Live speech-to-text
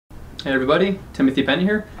Hey everybody, Timothy Penny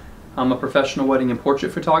here. I'm a professional wedding and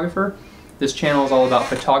portrait photographer. This channel is all about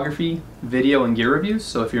photography, video, and gear reviews,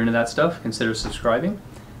 so if you're into that stuff, consider subscribing.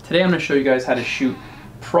 Today I'm going to show you guys how to shoot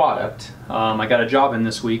product. I got a job in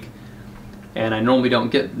this week, and I normally don't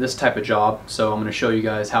get this type of job, so I'm going to show you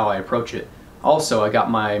guys how I approach it. Also, I got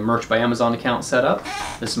my Merch by Amazon account set up.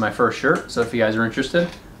 This is my first shirt, so if you guys are interested,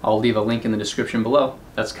 I'll leave a link in the description below.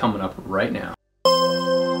 That's coming up right now.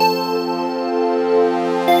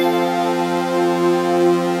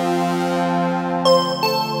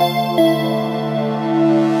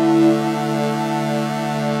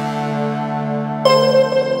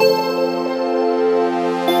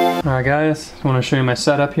 Alright guys, I want to show you my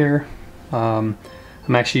setup here. I'm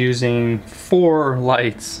actually using 4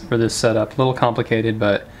 lights for this setup. A little complicated,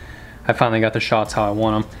 but I finally got the shots how I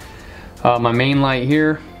want them. My main light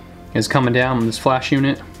here is coming down on this flash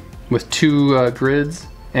unit with 2 grids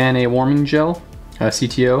and a warming gel,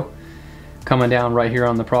 CTO, coming down right here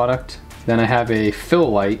on the product. Then I have a fill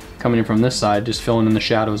light coming in from this side, just filling in the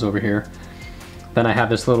shadows over here. Then I have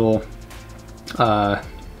this little, kind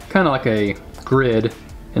of like a grid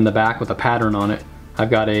in the back with a pattern on it. I've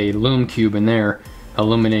got a lume cube in there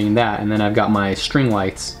illuminating that, and then I've got my string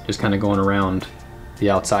lights just kind of going around the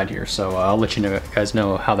outside here. So I'll let you guys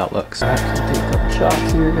know how that looks. Alright, so take a couple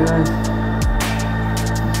shots here, guys.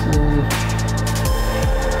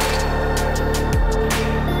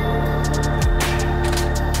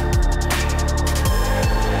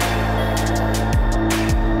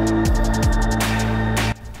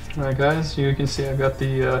 Alright guys, you can see I've got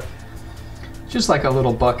the just like a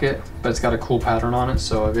little bucket, but it's got a cool pattern on it.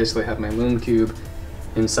 So I basically have my lume cube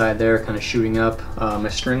inside there kind of shooting up. My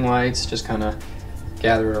string lights just kind of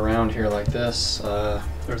gathered around here like this.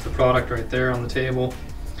 There's the product right there on the table.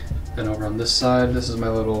 Then over on this side, this is my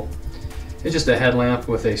little, it's just a headlamp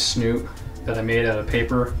with a snoot that I made out of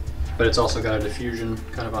paper, but it's also got a diffusion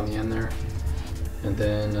kind of on the end there. And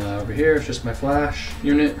then over here, it's just my flash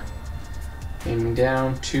unit, aiming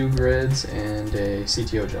down, 2 grids, and a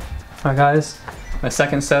CTO gel. Alright guys, my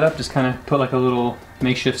second setup, just kind of put like a little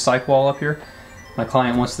makeshift cyc wall up here. My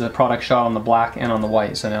client wants the product shot on the black and on the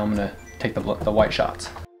white, so now I'm going to take the white shots.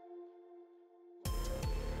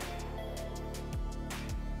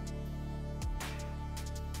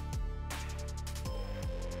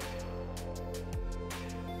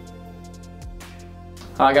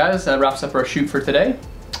 Alright guys, that wraps up our shoot for today.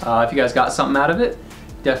 If you guys got something out of it,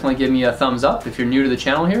 definitely give me a thumbs up. If you're new to the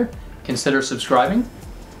channel here, consider subscribing.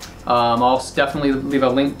 I'll definitely leave a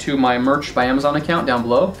link to my Merch by Amazon account down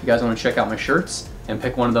below if you guys want to check out my shirts and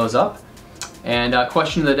pick one of those up. And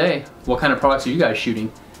question of the day, what kind of products are you guys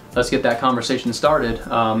shooting? Let's get that conversation started.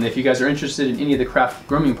 If you guys are interested in any of the craft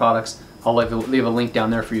grooming products, I'll leave a link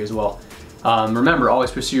down there for you as well. Remember,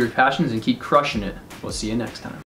 always pursue your passions and keep crushing it. We'll see you next time.